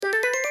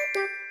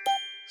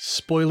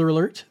Spoiler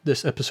alert,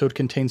 this episode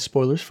contains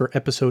spoilers for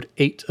episode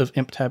 8 of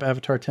ImpTab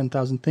Avatar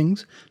 10,000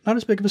 Things. Not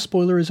as big of a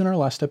spoiler as in our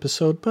last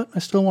episode, but I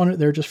still want it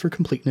there just for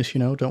completeness,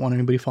 don't want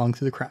anybody falling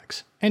through the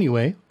cracks.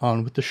 Anyway,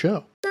 on with the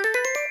show.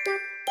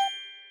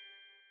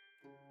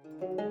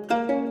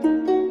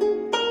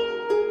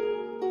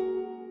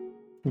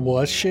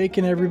 What's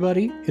shaking,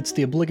 everybody? It's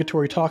the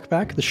obligatory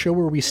Talkback, the show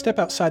where we step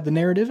outside the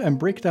narrative and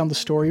break down the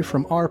story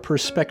from our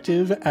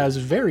perspective as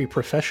very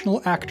professional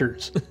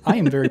actors. I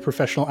am very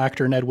professional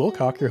actor Ned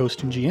Wilcock, your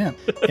host and GM.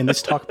 In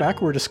this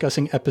Talkback, we're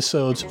discussing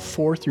episodes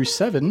 4 through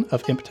 7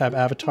 of ImpTab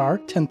Avatar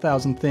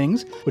 10,000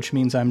 Things, which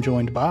means I'm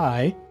joined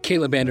by...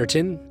 Caleb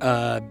Anderton,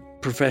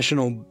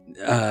 professional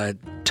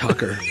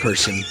talker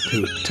person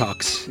who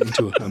talks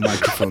into a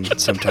microphone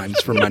sometimes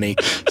for money.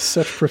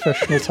 Such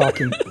professional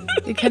talking.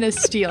 You kind of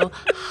steal.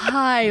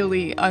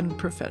 Highly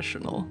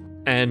unprofessional.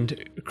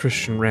 And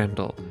Christian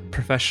Randall,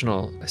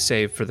 professional,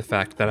 save for the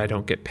fact that I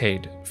don't get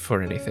paid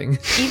for anything.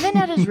 Even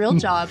at his real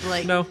job,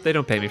 No, they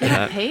don't pay me for they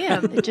that. pay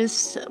him.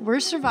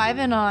 We're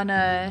surviving on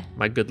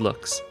my good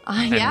looks.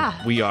 Yeah.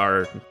 And we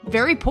are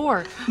very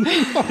poor.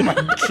 Oh my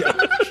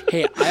gosh.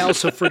 Hey, I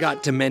also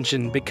forgot to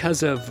mention,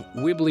 because of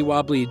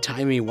wibbly-wobbly,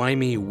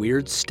 timey-wimey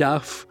weird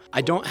stuff,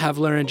 I don't have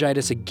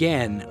laryngitis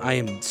again. I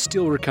am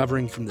still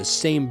recovering from the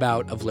same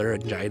bout of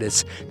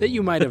laryngitis that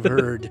you might have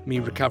heard me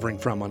recovering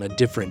from on a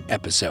different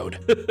episode.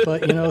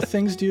 But,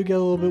 things do get a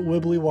little bit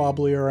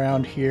wibbly-wobbly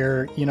around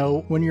here.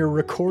 When you're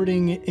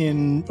recording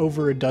in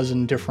over a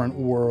dozen different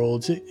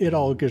worlds, it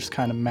all just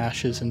kind of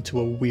mashes into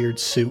a weird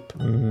soup.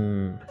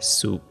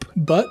 Soup.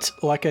 But,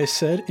 like I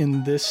said,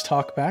 in this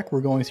talkback,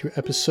 we're going through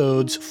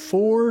episodes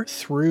 4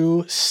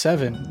 through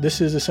 7. This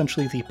is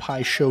essentially the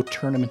Pie Show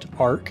tournament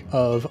arc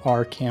of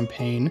our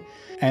campaign.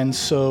 And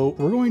so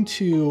we're going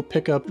to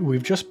pick up,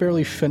 we've just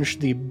barely finished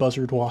the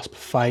Buzzard Wasp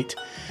fight,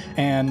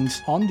 and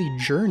on the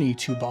journey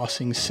to Ba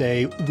Sing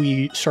Se,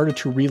 we started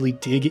to really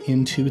dig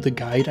into the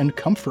guide and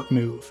comfort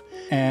move.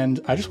 And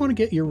I just want to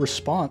get your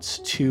response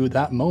to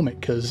that moment,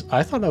 because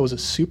I thought that was a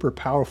super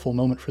powerful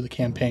moment for the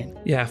campaign.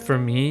 Yeah, for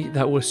me,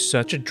 that was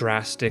such a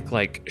drastic,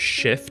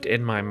 shift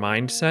in my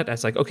mindset.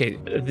 As okay,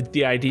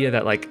 the idea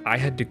that, I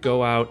had to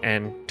go out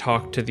and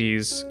talk to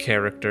these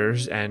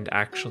characters and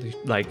actually,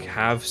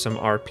 have some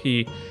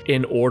RP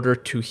in order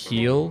to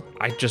heal.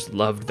 I just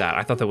loved that.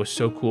 I thought that was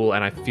so cool,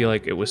 and I feel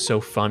like it was so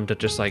fun to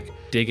just,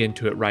 dig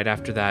into it right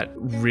after that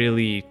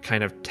really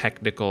kind of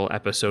technical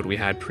episode we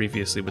had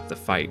previously with the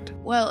fight.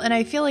 Well, and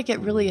I feel like it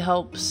really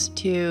helps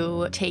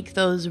to take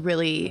those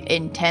really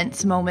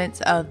intense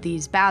moments of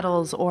these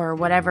battles or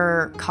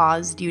whatever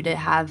caused you to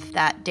have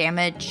that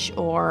damage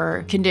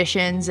or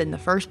conditions in the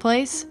first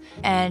place,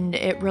 and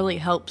it really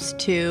helps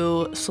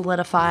to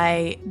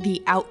solidify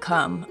the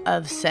outcome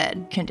of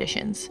said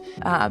conditions,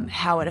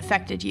 how it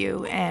affected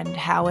you and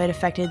how it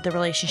affected the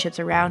relationships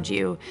around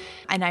you.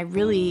 And I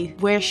really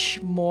wish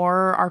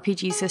more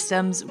RPG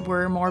systems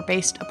were more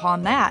based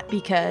upon that,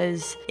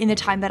 because in the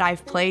time that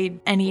I've played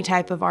any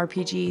type of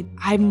RPG,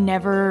 I've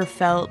never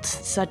felt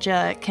such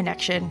a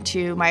connection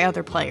to my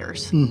other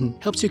players. Mm-hmm.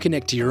 Helps you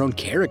connect to your own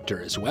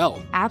character as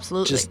well.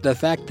 Absolutely. Just the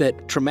fact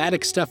that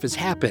traumatic stuff has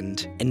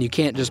happened, and you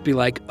can't just be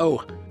like,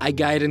 oh, I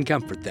guide and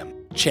comfort them.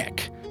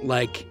 Check.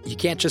 You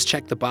can't just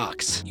check the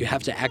box. You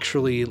have to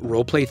actually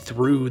roleplay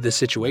through the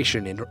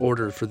situation in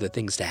order for the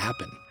things to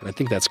happen. And I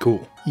think that's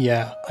cool.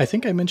 Yeah, I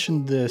think I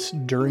mentioned this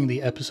during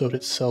the episode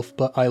itself,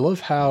 but I love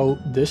how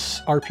this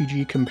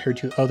RPG compared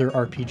to other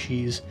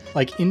RPGs,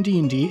 in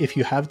D&D, if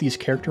you have these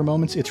character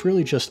moments, it's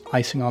really just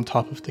icing on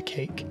top of the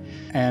cake.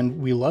 And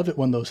we love it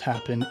when those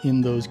happen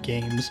in those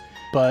games.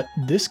 But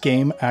this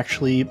game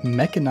actually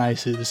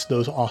mechanizes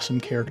those awesome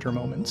character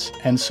moments.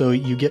 And so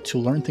you get to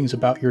learn things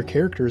about your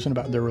characters and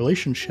about their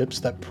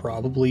relationships that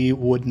probably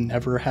would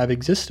never have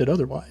existed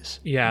otherwise.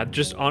 Yeah,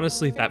 just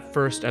honestly, that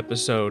first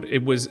episode,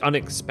 it was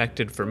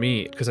unexpected for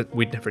me because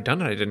we'd never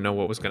done it. I didn't know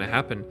what was going to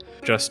happen.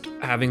 Just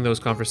having those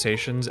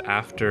conversations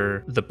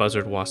after the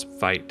Buzzard Wasp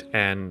fight.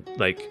 And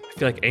I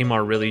feel like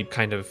Amar really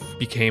kind of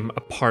became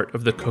a part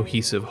of the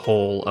cohesive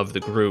whole of the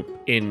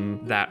group in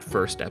that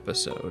first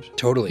episode.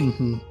 Totally.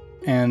 Mm-hmm.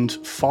 And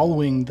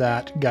following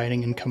that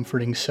guiding and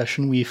comforting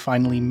session, we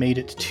finally made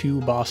it to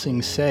Ba Sing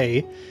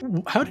Se.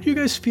 How did you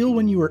guys feel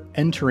when you were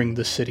entering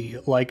the city?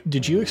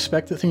 Did you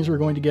expect that things were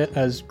going to get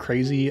as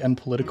crazy and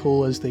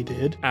political as they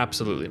did?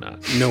 Absolutely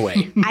not. No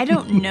way. I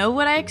don't know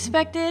what I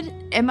expected.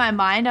 In my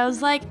mind, I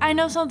was like, I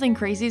know something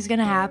crazy is going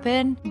to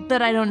happen,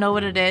 but I don't know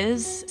what it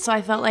is. So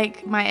I felt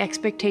like my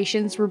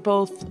expectations were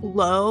both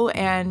low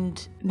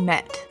and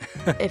met,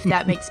 if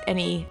that makes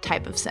any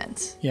type of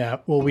sense. Yeah,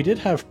 well, we did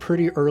have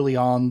pretty early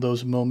on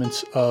those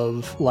moments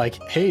of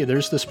hey,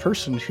 there's this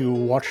person who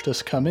watched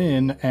us come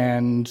in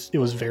and it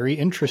was very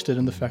interested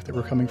in the fact that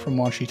we're coming from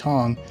Wan Shi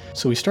Tong.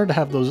 So we started to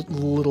have those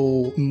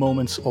little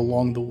moments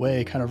along the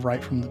way, kind of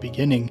right from the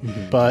beginning.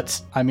 Mm-hmm.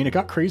 But it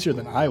got crazier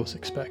than I was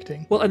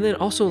expecting. Well, and then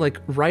also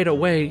right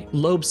away,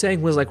 Loeb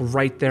Sang was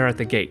right there at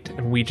the gate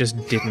and we just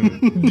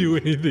didn't do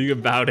anything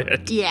about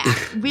it. Yeah,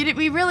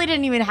 we really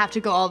didn't even have to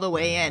go all the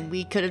way in.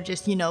 We could have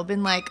just,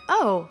 been like,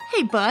 oh,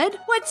 hey, bud,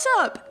 what's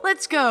up?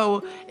 Let's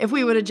go. If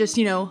we would have just,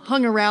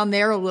 hung around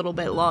there a little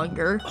bit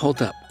longer.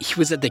 Hold up. He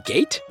was at the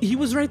gate? He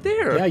was right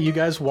there. Yeah, you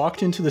guys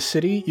walked into the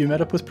city, you met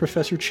up with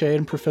Professor Che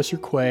and Professor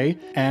Quay,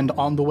 and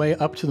on the way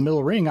up to the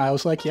middle ring, I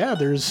was like, yeah,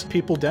 there's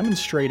people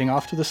demonstrating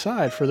off to the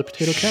side for the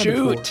potato cabin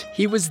tour. Shoot,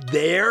 he was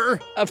there?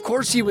 Of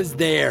course he was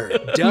there.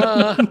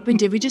 Duh. But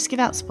did we just give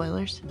out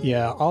spoilers?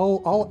 Yeah,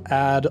 I'll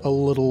add a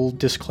little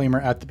disclaimer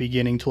at the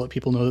beginning to let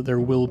people know that there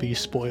will be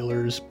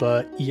spoilers,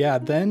 but yeah,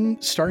 then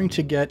starting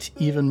to get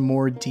even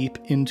more deep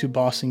into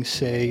Ba Sing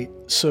Se.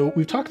 So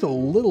we've talked a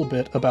little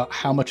bit about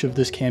how much of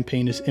this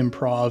campaign is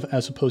improv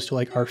as opposed to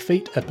like our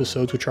Fate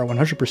episodes, which are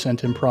 100%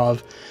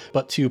 improv.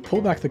 But to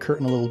pull back the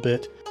curtain a little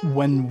bit,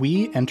 when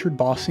we entered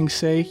Ba Sing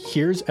Se,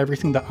 here's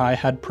everything that I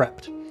had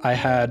prepped. I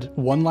had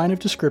one line of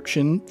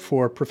description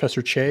for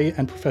Professor Che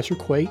and Professor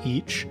Quay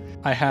each.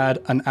 I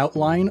had an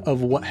outline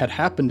of what had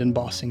happened in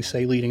Ba Sing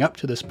Se leading up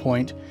to this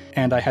point,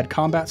 and I had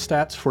combat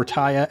stats for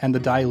Taya and the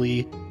Dai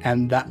Li,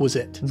 and that was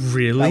it.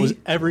 Really? That was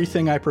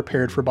everything I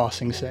prepared for Ba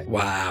Sing Se.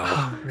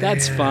 Wow.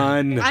 That's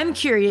fun. I'm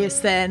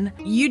curious then.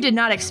 You did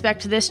not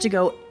expect this to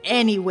go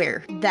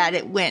anywhere that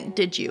it went,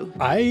 did you?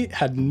 I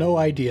had no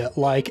idea.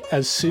 Like,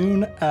 as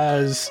soon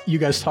as you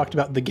guys talked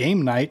about the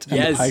game night and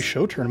Yes. the Pi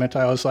Show tournament,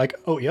 I was like,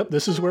 oh, yep,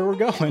 this is where we're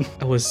going.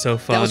 That was so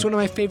fun. That was one of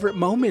my favorite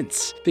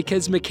moments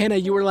because McKenna,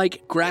 you were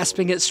like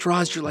grasping at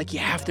straws. You're like,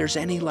 yeah, if there's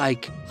any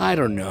I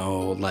don't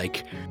know,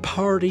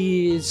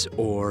 parties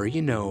or,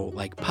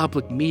 like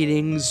public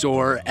meetings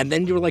and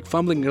then you were like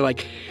fumbling. You're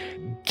like,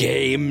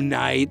 game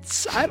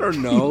nights. I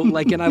don't know.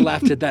 And I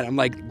laughed at that. I'm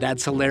like,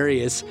 that's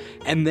hilarious.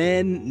 And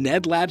then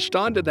Ned latched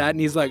onto that and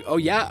he's like, oh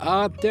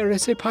yeah, there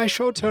is a Pi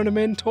Show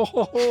tournament.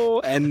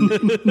 And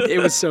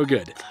it was so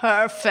good.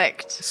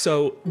 Perfect.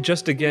 So,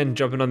 just again,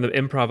 jumping on the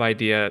improv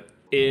idea,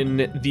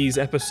 in these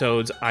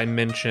episodes, I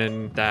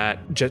mentioned that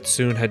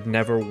Jetsoon had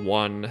never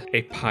won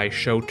a Pi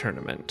Show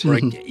tournament. Or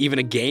even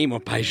a game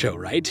of Pi Show,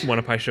 right? Won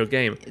a Pi Show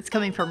game. It's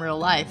coming from real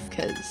life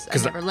because I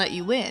never let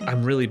you win.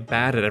 I'm really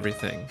bad at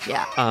everything.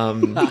 Yeah.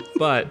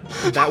 But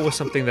that was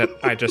something that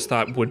I just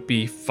thought would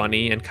be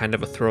funny and kind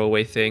of a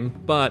throwaway thing,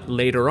 but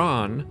later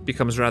on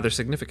becomes rather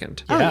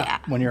significant. yeah.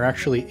 When you're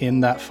actually in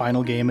that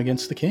final game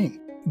against the king.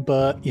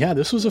 But yeah,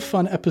 this was a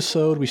fun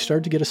episode. We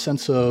started to get a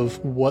sense of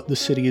what the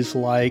city is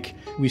like.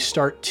 We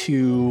start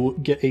to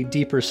get a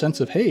deeper sense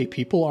of, hey,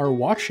 people are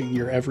watching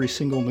your every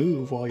single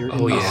move while you're in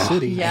the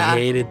city. Yeah. I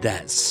hated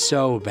that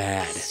so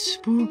bad.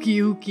 Spooky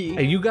ooky.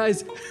 And you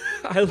guys,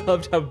 I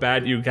loved how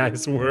bad you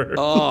guys were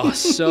Oh,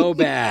 so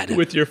bad.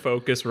 with your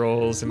focus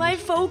rolls. And My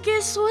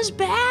focus was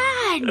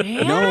bad, man.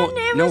 It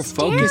No, was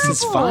focus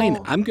is terrible. fine.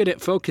 I'm good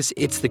at focus.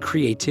 It's the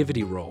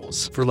creativity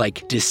rolls for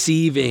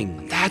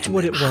deceiving. That's and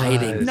what it was.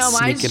 hiding, No,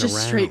 mine's sneaking just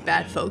around. straight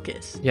bad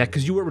focus. yeah,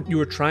 because you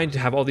were trying to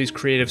have all these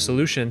creative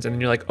solutions, and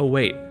then you're like, oh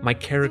wait, my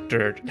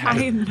character I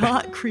had am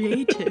not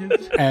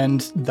creative.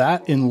 And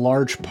that, in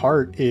large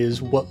part,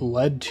 is what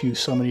led to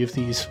so many of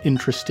these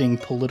interesting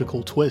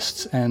political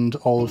twists and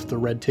all of the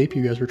red tape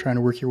you guys were trying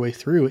to work your way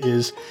through.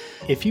 Is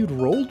if you'd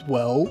rolled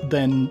well,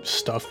 then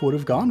stuff would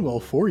have gone well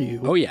for you.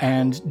 Oh, yeah.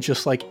 And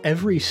just like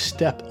every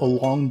step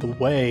along the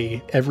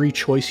way, every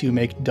choice you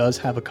make does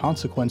have a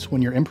consequence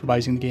when you're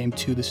improvising the game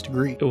to this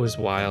degree. It was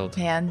wild.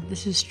 Man,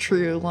 this is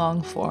true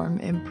long form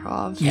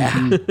improv.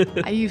 Yeah.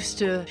 I used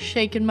to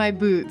shake in my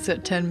boots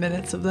at 10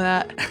 minutes of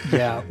that.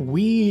 Yeah,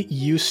 we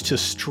used to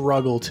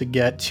struggle to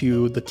get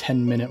to the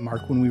 10-minute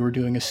mark when we were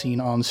doing a scene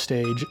on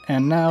stage,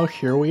 and now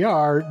here we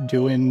are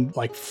doing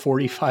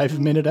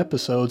 45-minute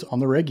episodes on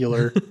the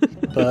regular.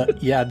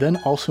 But yeah, then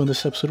also in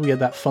this episode we had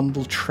that fun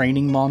little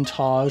training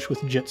montage with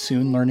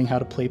Jetsoon learning how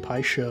to play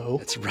Pi Show.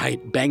 That's right.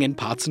 Banging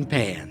pots and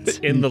pans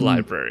In the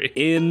library.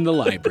 in the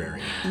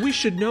library. We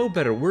should know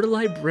better. We're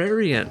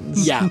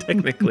librarians. Yeah.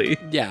 Technically.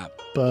 Yeah.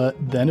 But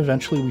then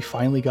eventually we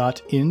finally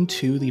got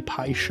into the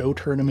Pi Show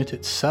tournament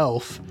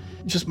itself.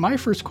 Just my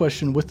first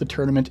question with the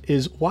tournament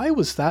is, why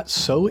was that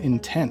so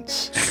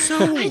intense? So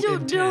I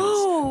don't intense.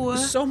 know.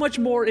 So much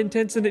more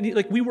intense than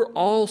it. We were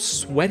all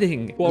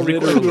sweating while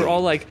recording. We were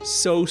all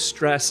so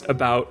stressed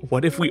about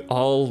what if we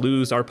all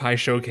lose our Pi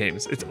Show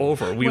games? It's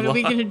over. What are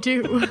we going to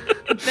do?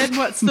 Then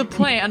what's the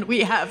plan?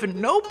 We have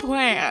no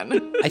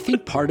plan. I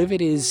think part of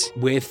it is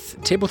with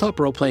tabletop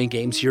role-playing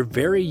games, you're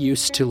very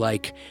used to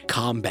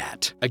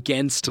combat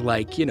against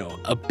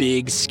a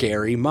big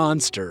scary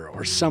monster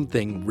or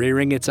something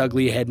rearing its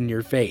ugly head in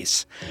your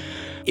face.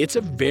 It's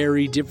a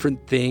very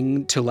different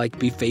thing to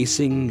be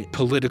facing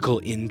political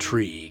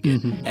intrigue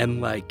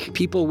and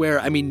people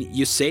where,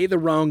 you say the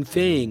wrong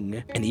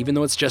thing, and even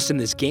though it's just in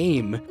this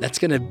game, that's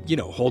gonna,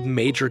 hold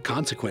major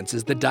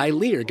consequences. The Dai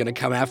Li are gonna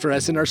come after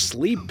us in our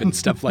sleep and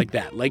stuff like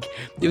that.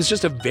 It was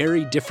just a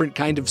very different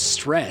kind of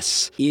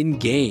stress in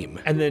game.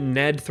 And then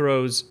Ned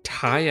throws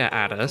Taya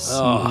at us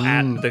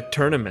at the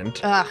tournament.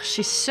 Ugh,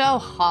 she's so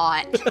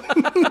hot.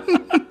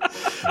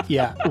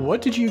 Yeah,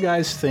 what did you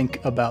guys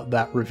think about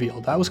that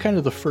reveal? That was kind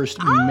of the first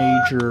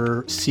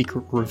major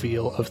secret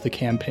reveal of the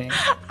campaign.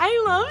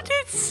 I loved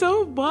it so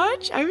so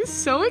much. I'm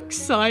so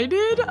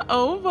excited.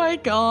 Oh my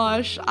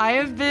gosh. I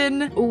have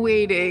been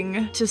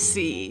waiting to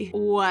see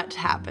what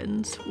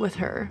happens with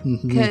her.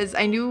 Because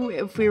I knew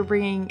if we were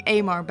bringing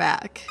Amar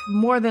back,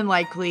 more than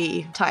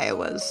likely Taya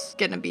was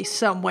going to be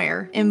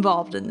somewhere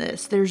involved in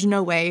this. There's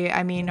no way.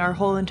 I mean, our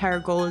whole entire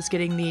goal is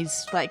getting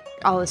these, like,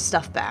 all this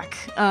stuff back.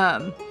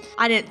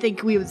 I didn't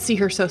think we would see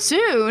her so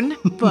soon,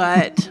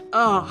 but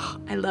oh,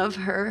 I love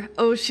her.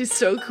 Oh, she's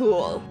so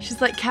cool.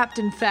 She's like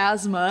Captain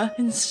Phasma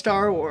in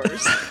Star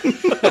Wars.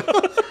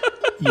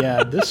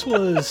 Yeah, this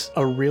was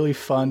a really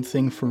fun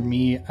thing for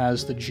me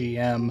as the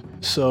GM.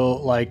 So,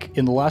 like,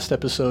 in the last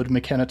episode,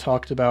 McKenna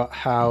talked about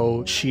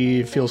how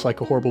she feels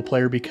like a horrible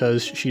player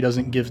because she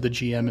doesn't give the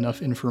GM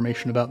enough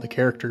information about the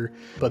character.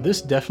 But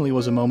this definitely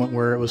was a moment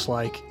where it was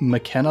like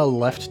McKenna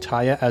left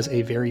Taya as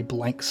a very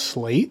blank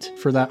slate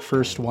for that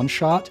first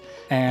one-shot,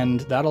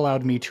 and that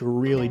allowed me to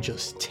really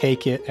just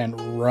take it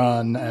and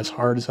run as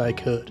hard as I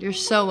could. You're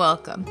so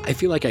welcome. I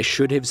feel like I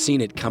should have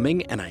seen it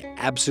coming, and I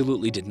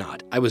absolutely did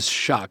not. I was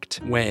shocked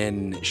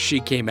when she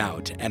came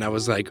out, and I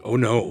was like, oh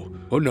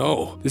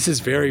no, this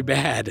is very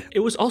bad. It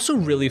was also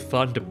really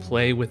fun to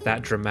play with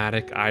that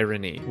dramatic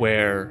irony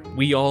where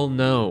we all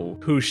know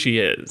who she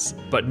is,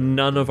 but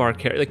none of our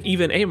characters, like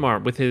even Amar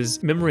with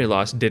his memory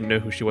loss didn't know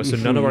who she was, so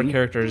none of our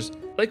characters,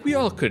 like we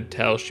all could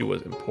tell she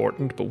was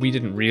important, but we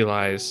didn't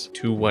realize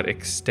to what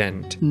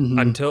extent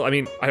until, I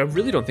mean, I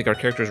really don't think our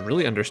characters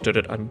really understood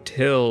it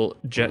until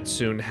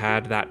Jetsoon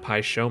had that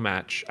Pai Sho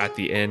match at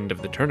the end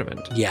of the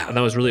tournament. Yeah. And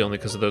that was really only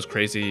because of those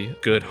crazy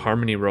good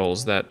harmony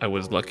rolls that I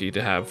was lucky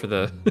to have for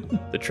the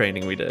the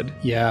training we did.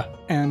 Yeah,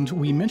 and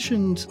we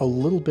mentioned a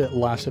little bit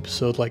last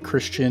episode, like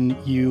Christian,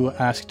 you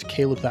asked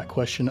Caleb that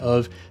question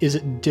of, is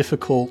it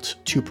difficult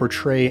to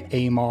portray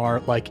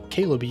Amar? Like,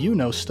 Caleb, you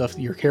know stuff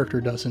that your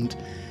character doesn't.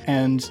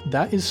 And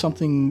that is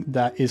something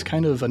that is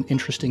kind of an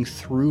interesting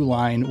through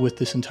line with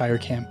this entire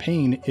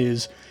campaign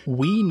is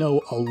we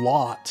know a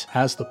lot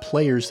as the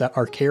players that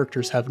our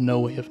characters have no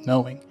way of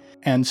knowing.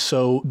 And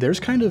so there's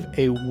kind of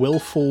a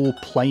willful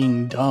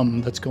playing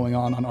dumb that's going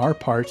on our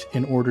part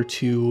in order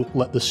to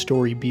let the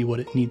story be what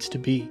it needs to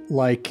be.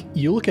 Like,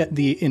 you look at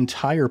the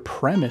entire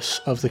premise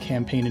of the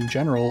campaign in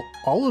general,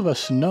 all of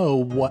us know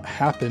what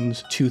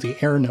happens to the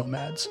air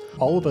nomads.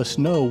 All of us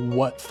know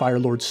what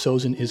Firelord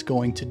Sozin is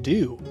going to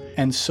do.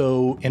 And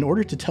so in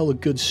order to tell a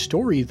good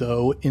story,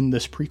 though, in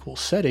this prequel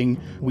setting,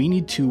 we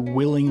need to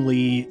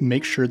willingly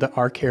make sure that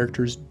our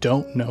characters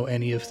don't know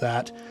any of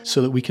that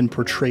so that we can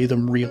portray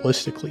them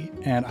realistically.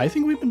 And I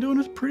think we've been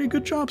doing a pretty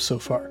good job so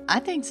far. I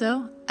think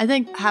so. I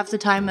think half the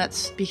time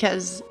that's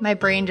because my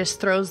brain just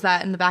throws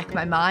that in the back of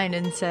my mind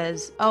and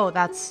says, oh,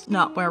 that's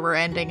not where we're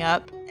ending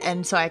up.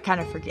 And so I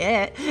kind of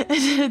forget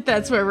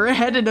that's where we're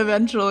headed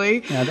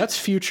eventually. Yeah, that's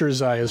future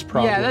Zaya's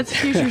problem. Yeah, that's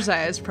future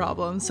Zaya's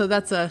problem. So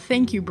that's a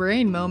thank you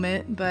brain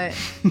moment. But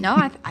no,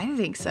 I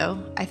think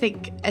so. I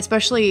think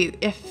especially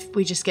if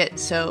we just get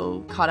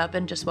so caught up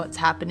in just what's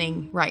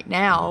happening right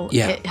now,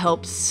 it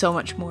helps so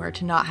much more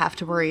to not have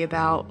to worry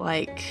about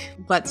like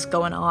what's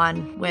going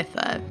on with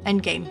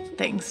endgame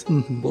things.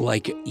 Well,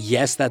 like,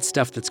 yes, that's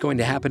stuff that's going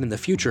to happen in the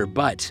future,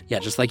 but yeah,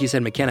 just like you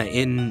said, McKenna,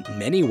 in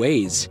many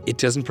ways, it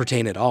doesn't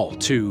pertain at all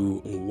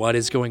to what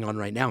is going on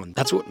right now. And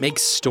that's what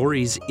makes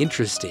stories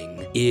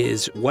interesting,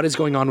 is what is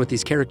going on with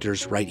these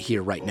characters right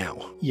here, right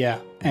now. Yeah,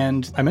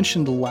 and I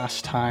mentioned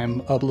last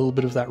time a little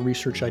bit of that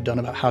research I'd done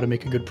about how to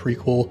make a good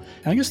prequel,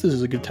 and I guess this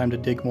is a good time to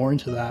dig more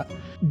into that.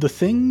 The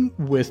thing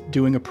with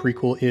doing a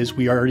prequel is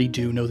we already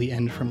do know the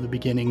end from the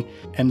beginning,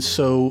 and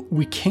so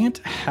we can't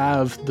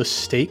have the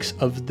stakes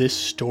of this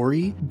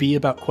story be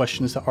about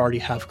questions that already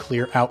have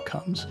clear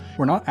outcomes.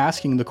 We're not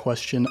asking the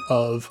question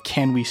of,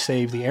 can we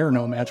save the air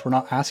nomads? We're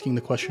not asking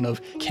the question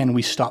of, can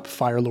we stop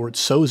Firelord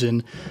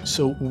Sozin?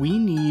 So we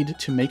need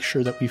to make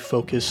sure that we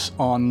focus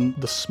on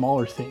the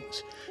smaller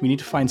things. We need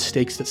to find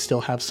stakes that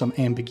still have some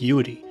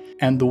ambiguity.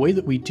 And the way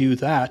that we do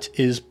that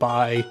is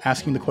by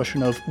asking the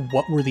question of,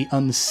 what were the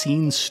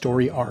unseen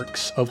story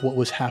arcs of what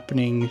was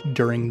happening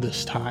during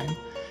this time?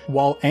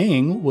 While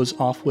Aang was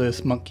off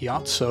with Monk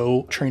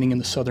Gyatso training in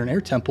the Southern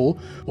Air Temple,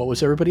 what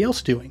was everybody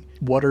else doing?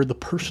 What are the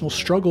personal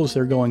struggles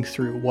they're going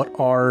through? What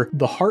are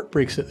the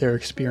heartbreaks that they're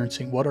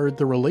experiencing? What are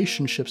the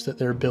relationships that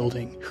they're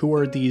building? Who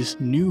are these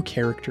new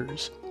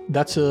characters?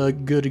 That's a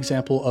good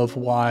example of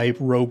why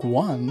Rogue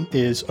One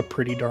is a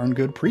pretty darn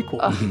good prequel.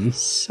 Oh,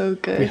 so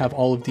good. We have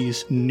all of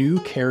these new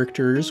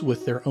characters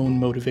with their own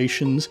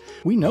motivations.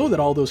 We know that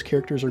all those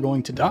characters are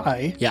going to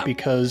die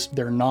because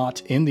they're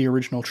not in the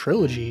original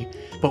trilogy,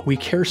 but we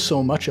care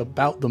so much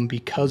about them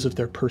because of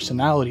their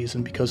personalities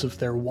and because of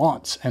their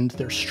wants and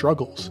their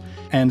struggles.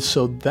 And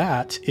so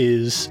that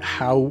is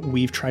how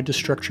we've tried to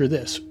structure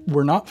this.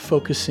 We're not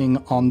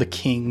focusing on the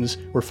kings,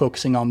 we're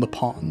focusing on the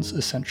pawns,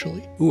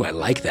 essentially. Ooh, I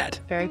like that.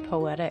 Very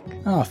poetic.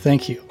 Oh,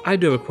 thank you. I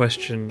do have a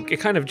question.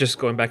 It kind of just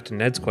going back to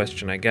Ned's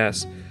question, I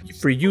guess.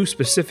 For you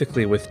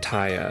specifically with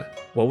Taya,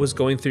 what was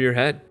going through your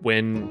head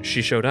when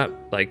she showed up?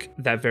 Like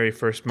that very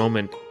first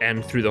moment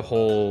and through the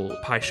whole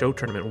Pi Show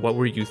tournament, what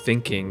were you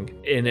thinking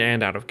in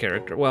and out of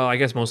character? Well, I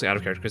guess mostly out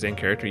of character because in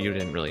character you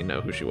didn't really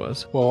know who she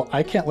was. Well,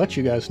 I can't let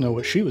you guys know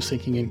what she was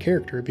thinking in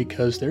character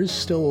because there's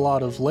still a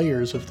lot of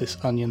layers of this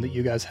onion that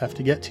you guys have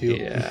to get to.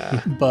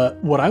 Yeah. But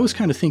what I was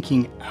kind of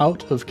thinking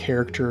out of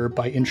character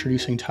by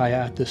introducing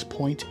Taya at this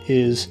point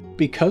is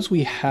because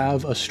we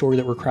have a story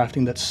that we're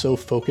crafting that's so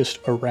focused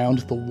around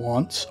the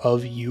wants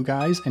of you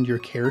guys and your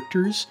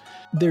characters,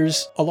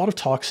 there's a lot of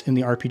talks in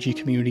the RPG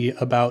community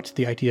about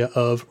the idea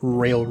of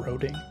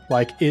railroading.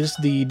 Like, is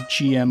the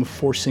GM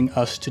forcing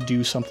us to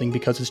do something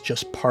because it's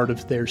just part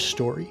of their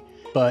story?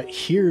 But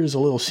here's a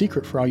little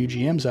secret for all you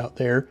GMs out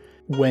there.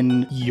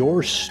 When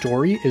your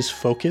story is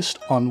focused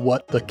on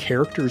what the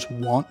characters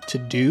want to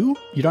do,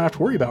 you don't have to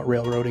worry about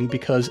railroading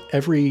because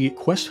every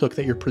quest hook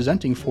that you're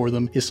presenting for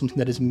them is something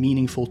that is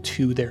meaningful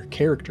to their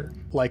character.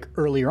 Like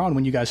earlier on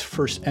when you guys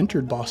first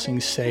entered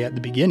bossing, say at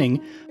the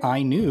beginning,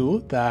 I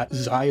knew that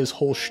Zaya's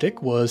whole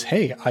shtick was,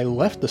 hey, I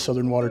left the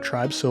Southern Water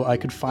Tribe so I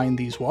could find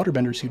these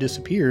waterbenders who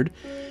disappeared,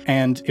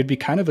 and it'd be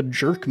kind of a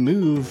jerk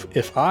move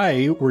if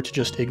I were to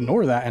just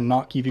ignore that and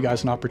not give you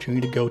guys an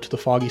opportunity to go to the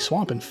Foggy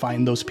Swamp and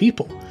find those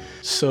people.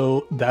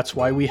 So that's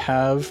why we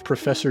have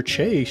Professor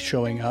Che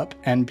showing up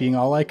and being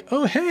all like,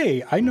 oh,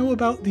 hey, I know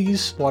about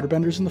these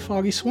waterbenders in the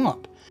Foggy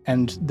Swamp.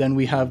 And then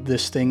we have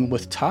this thing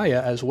with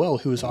Taya as well,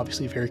 who is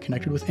obviously very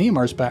connected with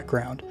Amar's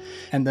background.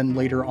 And then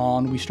later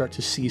on, we start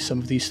to see some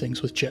of these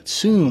things with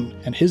Jetsoon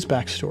and his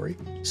backstory.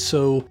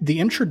 So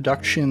the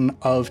introduction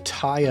of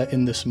Taya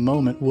in this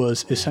moment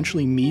was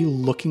essentially me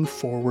looking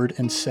forward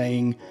and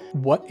saying,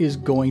 what is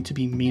going to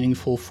be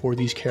meaningful for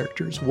these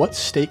characters? What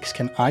stakes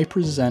can I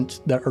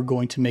present that are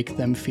going to make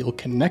them feel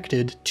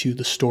connected to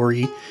the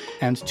story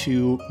and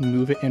to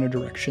move it in a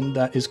direction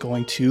that is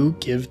going to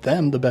give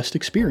them the best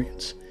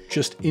experience?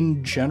 Just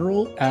in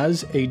general,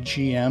 as a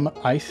GM,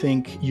 I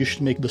think you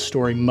should make the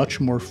story much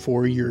more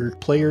for your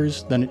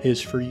players than it is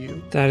for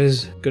you. That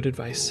is good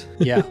advice.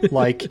 Yeah,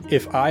 like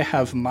if I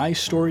have my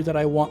story that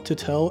I want to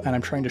tell and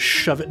I'm trying to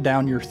shove it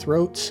down your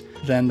throats,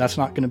 then that's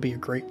not going to be a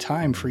great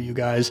time for you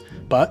guys.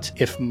 But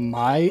if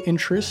my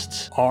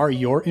interests are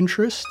your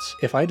interests,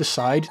 if I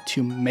decide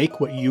to make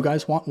what you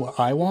guys want what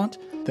I want,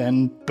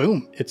 then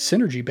boom, it's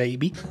synergy,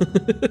 baby.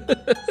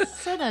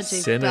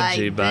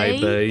 Synergy,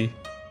 baby.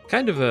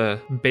 Kind of a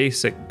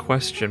basic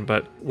question,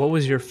 but what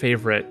was your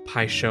favorite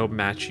Pi Show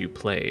match you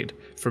played?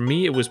 For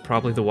me, it was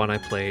probably the one I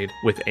played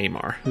with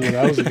Amar. Yeah,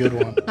 that was a good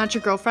one. Not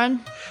your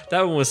girlfriend?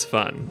 That one was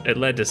fun. It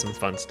led to some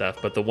fun stuff,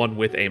 but the one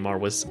with Amar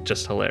was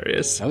just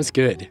hilarious. That was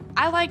good.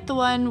 I liked the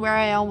one where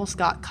I almost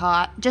got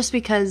caught, just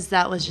because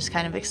that was just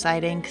kind of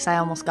exciting, because I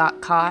almost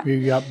got caught.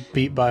 You got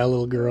beat by a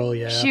little girl,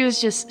 yeah. She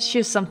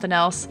was something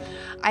else.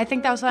 I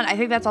think that was fun. I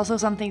think that's also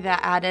something that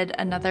added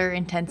another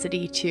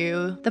intensity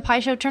to the Pi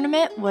Show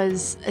tournament,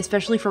 was,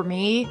 especially for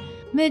me,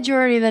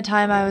 majority of the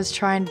time I was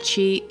trying to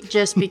cheat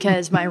just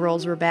because my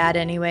rolls were bad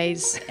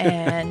anyways,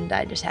 and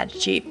I just had to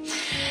cheat.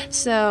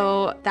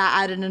 So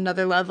that added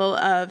another level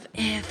of,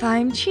 if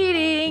I'm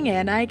cheating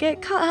and I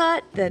get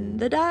caught, then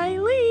the die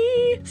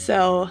leave.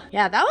 So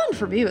yeah, that one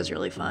for me was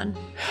really fun.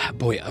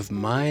 Boy, of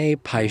my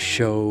Pi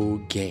Show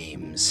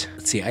games,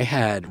 let's see, I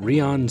had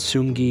Rion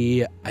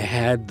Sungi, I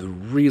had the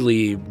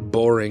really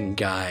boring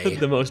guy.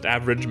 The most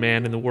average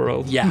man in the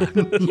world. Yeah,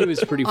 he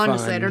was pretty fun.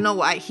 Honestly, I don't know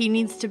why. He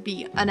needs to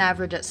be an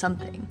average at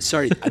something.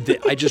 Sorry,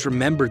 I just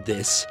remembered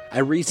this. I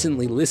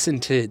recently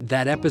listened to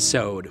that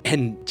episode,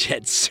 and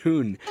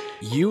Jetsoon,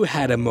 you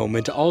had a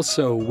moment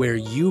also where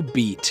you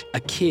beat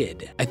a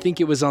kid. I think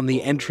it was on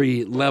the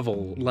entry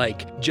level.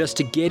 Like, just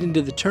to get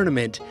into the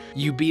tournament,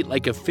 you beat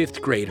like a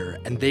 5th grader,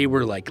 and they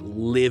were like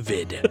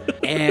livid.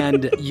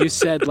 And you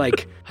said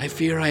like, I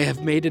fear I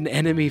have made an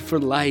enemy for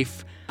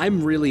life.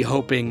 I'm really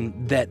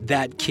hoping that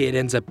that kid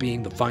ends up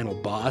being the final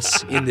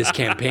boss in this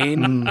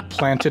campaign.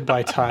 Planted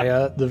by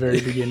Taya at the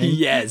very beginning.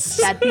 Yes.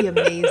 That'd be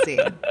amazing.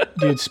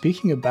 Dude,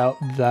 speaking about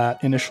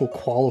that initial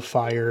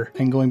qualifier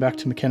and going back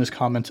to McKenna's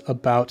comment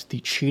about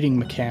the cheating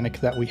mechanic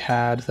that we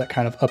had that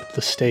kind of upped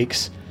the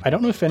stakes, I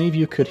don't know if any of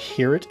you could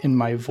hear it in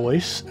my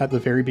voice at the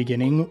very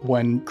beginning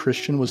when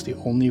Christian was the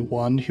only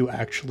one who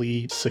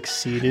actually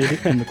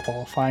succeeded in the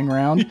qualifying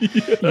round.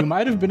 Yeah. You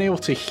might have been able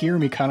to hear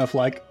me kind of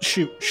like,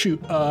 shoot,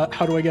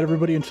 how do I get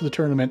everybody into the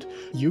tournament?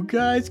 You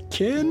guys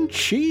can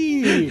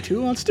cheat.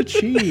 Who wants to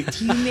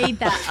cheat? You made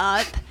that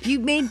up.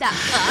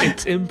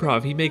 It's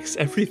improv. He makes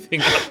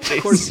everything up.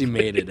 Of course he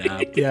made it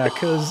up. Yeah,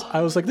 because I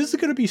was like, this is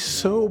going to be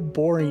so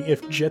boring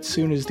if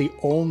Jetsoon is the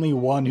only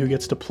one who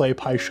gets to play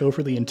Pi Show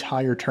for the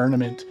entire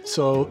tournament.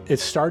 So it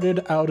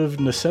started out of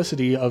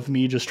necessity of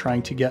me just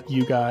trying to get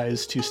you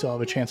guys to still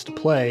have a chance to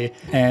play,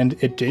 and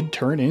it did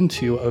turn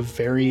into a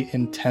very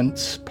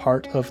intense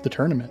part of the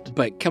tournament.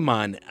 But come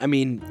on, I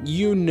mean,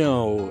 you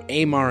know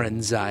Amar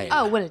and Zaya.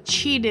 Oh, would have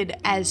cheated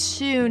as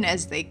soon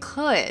as they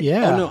could.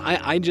 Yeah. Oh no,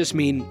 I just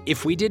mean,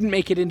 if we didn't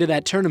make it into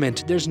that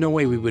tournament, there's no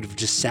way we would have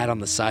just sat on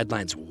the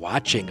sidelines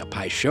watching a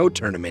Pai Sho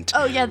tournament.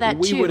 Oh, yeah, that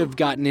we too. would have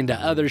gotten into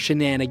other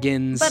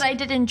shenanigans. But I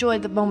did enjoy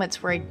the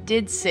moments where I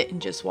did sit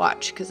and just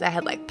watch because I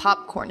had like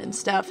popcorn and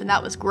stuff, and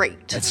that was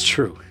great. That's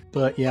true.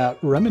 But yeah,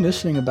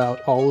 reminiscing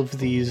about all of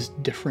these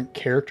different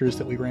characters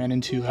that we ran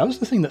into, that was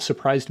the thing that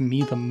surprised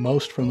me the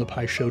most from the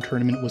Pai Sho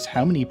tournament was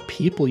how many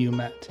people you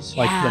met.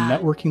 Like the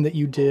networking that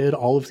you did,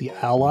 all of the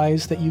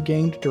allies that you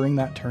gained during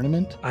that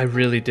tournament. I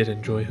really did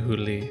enjoy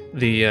Huli.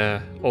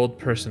 The old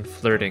person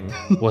flirting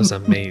was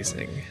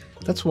amazing.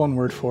 That's one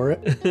word for it.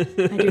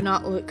 I do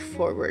not look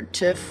forward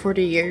to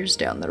 40 years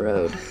down the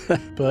road.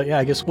 But yeah,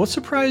 I guess what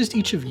surprised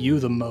each of you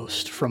the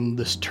most from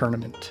this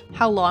tournament?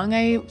 How long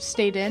I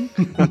stayed in?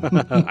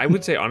 I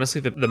would say,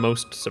 honestly, the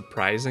most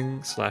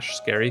surprising /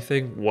 scary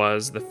thing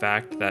was the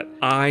fact that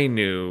I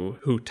knew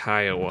who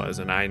Taya was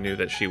and I knew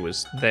that she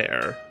was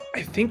there.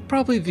 I think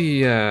probably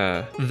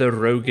the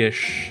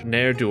roguish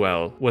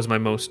ne'er-do-well was my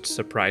most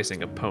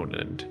surprising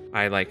opponent.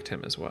 I liked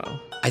him as well.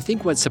 I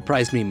think what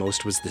surprised me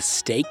most was the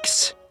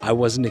stakes. I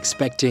wasn't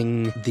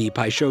expecting the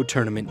Pai Sho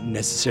tournament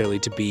necessarily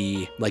to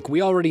be like, we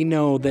already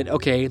know that,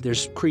 okay,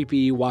 there's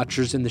creepy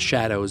watchers in the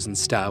shadows and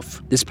stuff.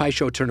 This Pai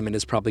Sho tournament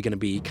is probably going to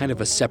be kind of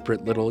a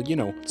separate little,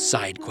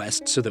 side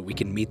quest so that we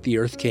can meet the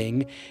Earth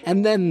King.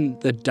 And then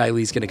the Dai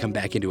Li's going to come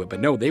back into it. But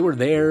no, they were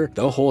there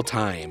the whole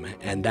time.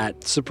 And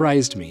that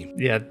surprised me.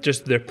 Yeah,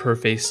 just their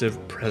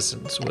pervasive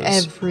presence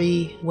was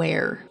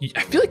Everywhere.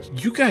 I feel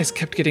like you guys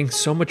kept getting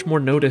so much more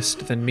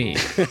noticed than me.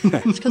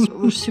 It's because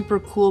we're super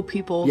cool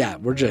people. Yeah,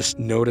 we're just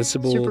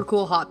noticeable. Super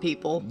cool hot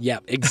people. Yeah,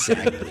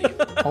 exactly.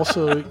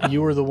 Also,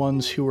 you were the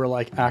ones who were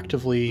like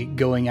actively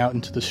going out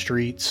into the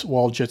streets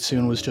while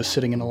Jitsun was just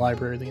sitting in the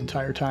library the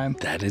entire time.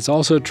 That is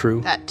also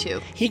true. That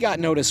too. He got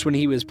noticed when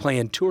he was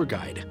playing tour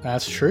guide.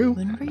 That's true.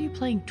 When were you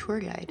playing tour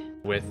guide?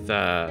 With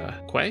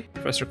Quay?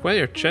 Professor Quay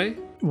or Che?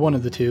 One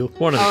of the two.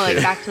 One of the Like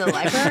two. back to the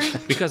library?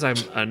 Because I'm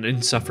an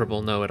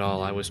insufferable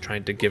know-it-all, I was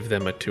trying to give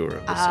them a tour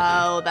of the city.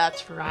 Oh,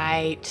 that's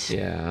right.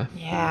 Yeah.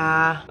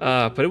 Yeah.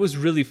 But it was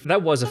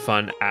that was a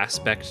fun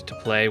aspect to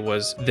play,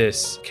 was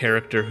this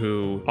character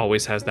who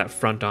always has that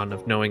front on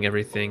of knowing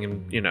everything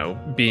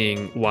and,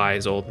 being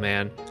wise old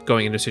man,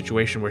 going into a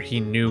situation where he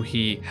knew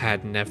he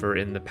had never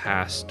in the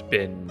past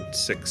been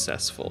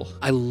successful.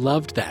 I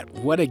loved that.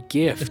 What a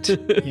gift.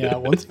 Yeah,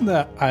 one thing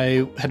that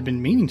I had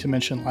been meaning to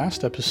mention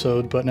last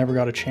episode, but never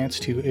got a chance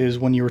to, is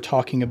when you were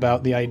talking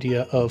about the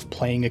idea of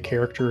playing a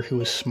character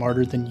who is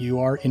smarter than you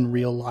are in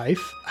real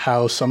life,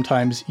 how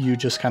sometimes you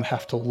just kind of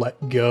have to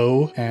let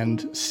go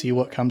and see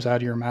what comes out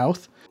of your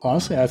mouth.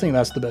 Honestly, I think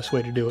that's the best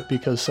way to do it,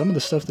 because some of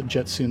the stuff that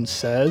Jitsun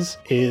says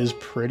is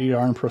pretty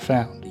darn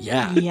profound.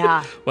 Yeah.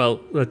 Yeah.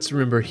 Well, let's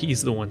remember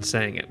he's the one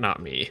saying it,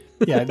 not me.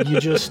 Yeah, you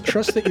just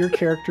trust that your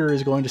character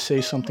is going to say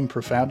something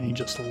profound and you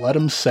just let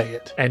him say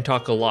it. And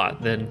talk a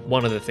lot, then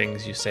one of the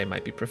things you say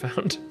might be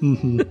profound.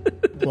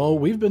 Well,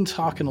 we've been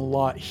talking a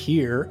lot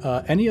here.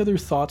 Any other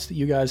thoughts that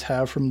you guys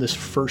have from this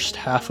first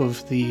half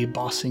of the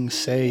Ba Sing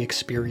Se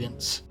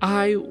experience?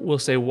 I will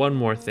say one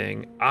more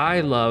thing. I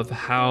love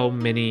how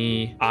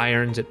many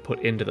irons it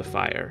put into the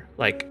fire.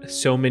 Like,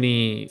 so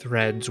many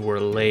threads were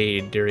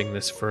laid during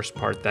this first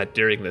part that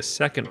during the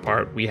second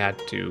part we had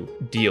to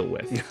deal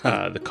with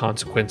the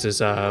consequences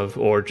of,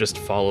 or just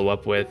follow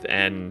up with,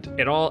 and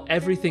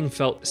everything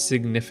felt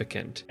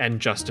significant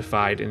and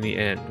justified in the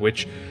end,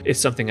 which is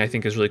something I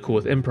think is really cool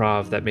with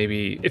improv, that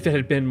maybe if it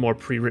had been more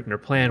pre-written or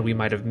planned, we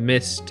might have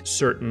missed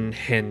certain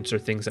hints or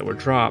things that were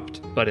dropped.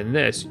 But in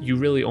this, you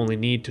really only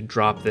need to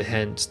drop the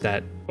hints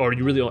that, or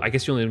you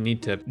only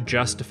need to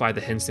justify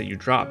the hints that you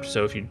dropped.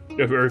 So if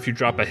you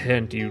drop a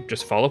hint, you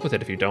just follow up with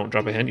it. If you don't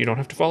drop a hint, you don't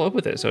have to follow up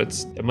with it. So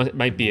it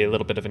might be a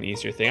little bit of an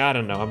easier thing. I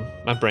don't know.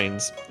 My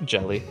brain's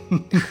jelly.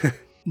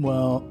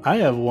 Well, I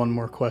have one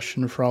more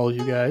question for all of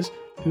you guys.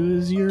 Who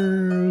is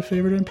your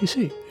favorite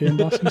NPC in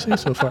Ba Sing Se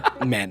so far?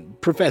 Man,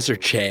 Professor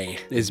Che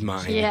is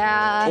mine.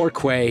 Yeah. Or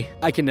Quay.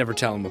 I can never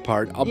tell them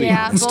apart. I'll be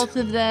honest. Both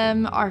of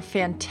them are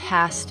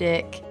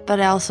fantastic, but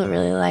I also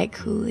really like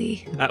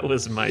Huli. That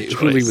was my choice.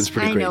 Huli was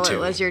pretty I great know too. it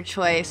was your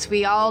choice.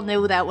 We all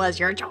knew that was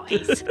your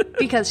choice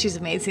because she's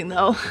amazing,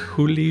 though.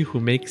 Huli, who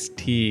makes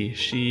tea.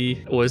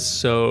 She was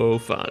so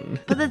fun.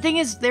 But the thing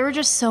is, there were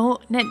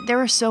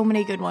so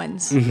many good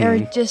ones. There were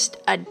just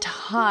a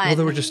ton. Well,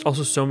 there were just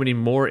also so many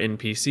more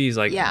NPCs.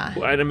 Like, Yeah.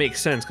 And it makes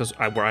sense because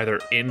we're either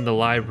in the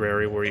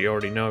library where you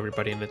already know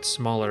everybody and it's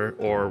smaller,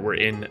 or we're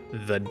in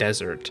the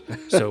desert.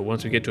 So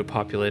once we get to a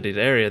populated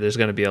area, there's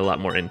going to be a lot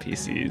more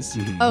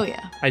NPCs. Oh,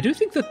 yeah. I do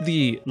think that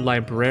the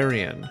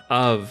librarian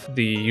of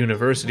the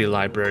university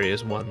library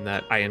is one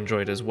that I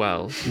enjoyed as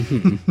well.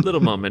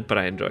 Little moment, but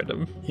I enjoyed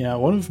him. Yeah,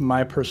 one of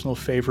my personal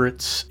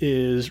favorites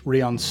is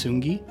Ryan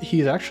Sungi.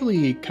 He's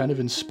actually kind of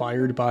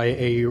inspired by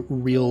a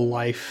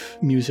real-life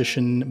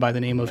musician by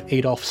the name of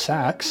Adolf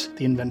Sax,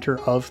 the inventor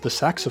of the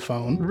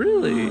saxophone.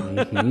 Really?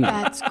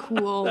 That's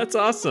cool. That's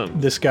awesome.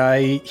 This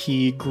guy,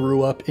 he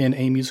grew up in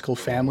a musical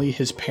family.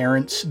 His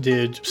parents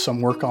did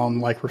some work on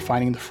like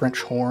refining the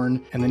French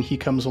horn, and then he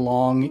comes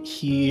along song,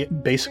 he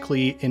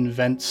basically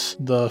invents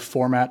the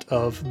format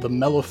of the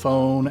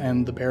mellophone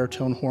and the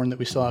baritone horn that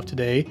we still have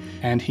today,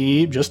 and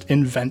he just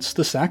invents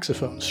the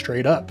saxophone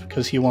straight up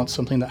because he wants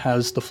something that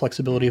has the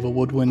flexibility of a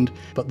woodwind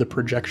but the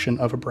projection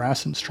of a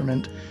brass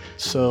instrument.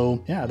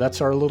 So yeah,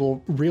 that's our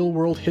little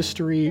real-world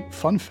history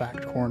fun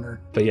fact corner.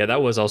 But yeah,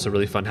 that was also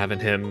really fun having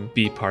him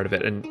be part of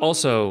it. And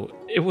also,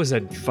 it was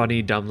a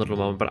funny, dumb little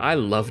moment, but I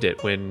loved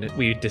it when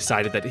we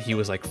decided that he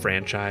was like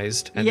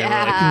franchised and there were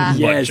like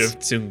a bunch of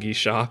Tsungi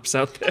shops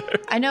out there.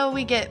 I know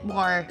we get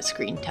more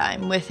screen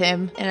time with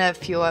him in a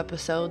few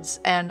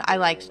episodes, and I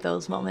liked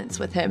those moments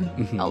with him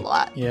a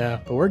lot. Yeah,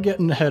 but we're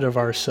getting ahead of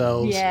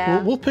ourselves.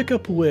 Yeah. We'll pick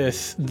up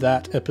with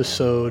that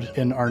episode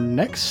in our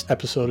next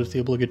episode of the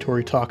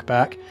obligatory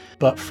talkback.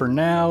 But for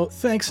now,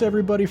 thanks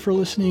everybody for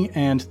listening,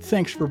 and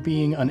thanks for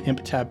being an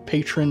ImpTab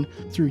patron.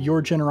 Through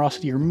your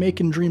generosity, you're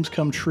making dreams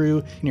come true,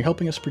 and you're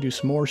helping us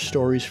produce more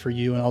stories for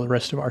you and all the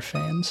rest of our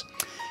fans.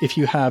 If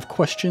you have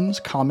questions,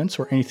 comments,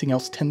 or anything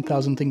else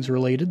 10,000 Things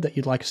related that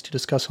you'd like us to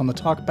discuss on the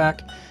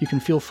talkback, you can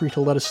feel free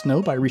to let us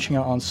know by reaching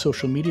out on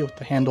social media with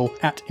the handle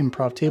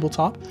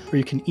 @ImprovTabletop, or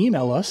you can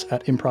email us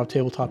at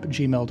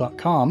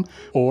improvtabletop@gmail.com,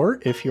 or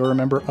if you're a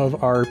member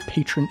of our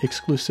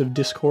patron-exclusive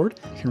Discord,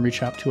 you can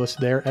reach out to us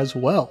there as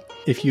well.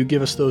 If you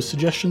give us those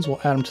suggestions,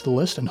 we'll add them to the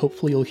list, and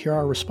hopefully you'll hear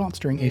our response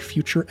during a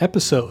future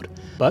episode.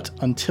 But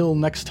until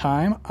next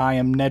time, I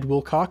am Ned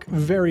Wilcock,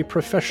 very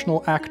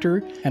professional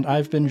actor, and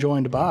I've been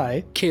joined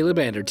by Caleb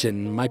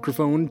Anderton,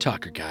 microphone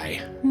talker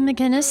guy.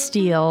 McKenna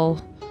Steele.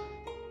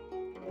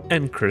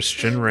 And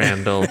Christian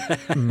Randall.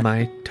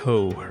 My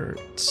toe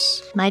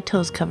hurts. My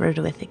toe's covered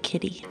with a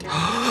kitty.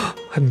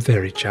 I'm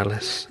very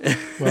jealous.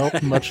 Well,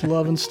 much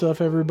love and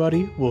stuff,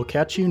 everybody. We'll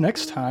catch you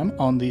next time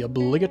on the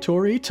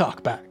obligatory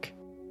talkback.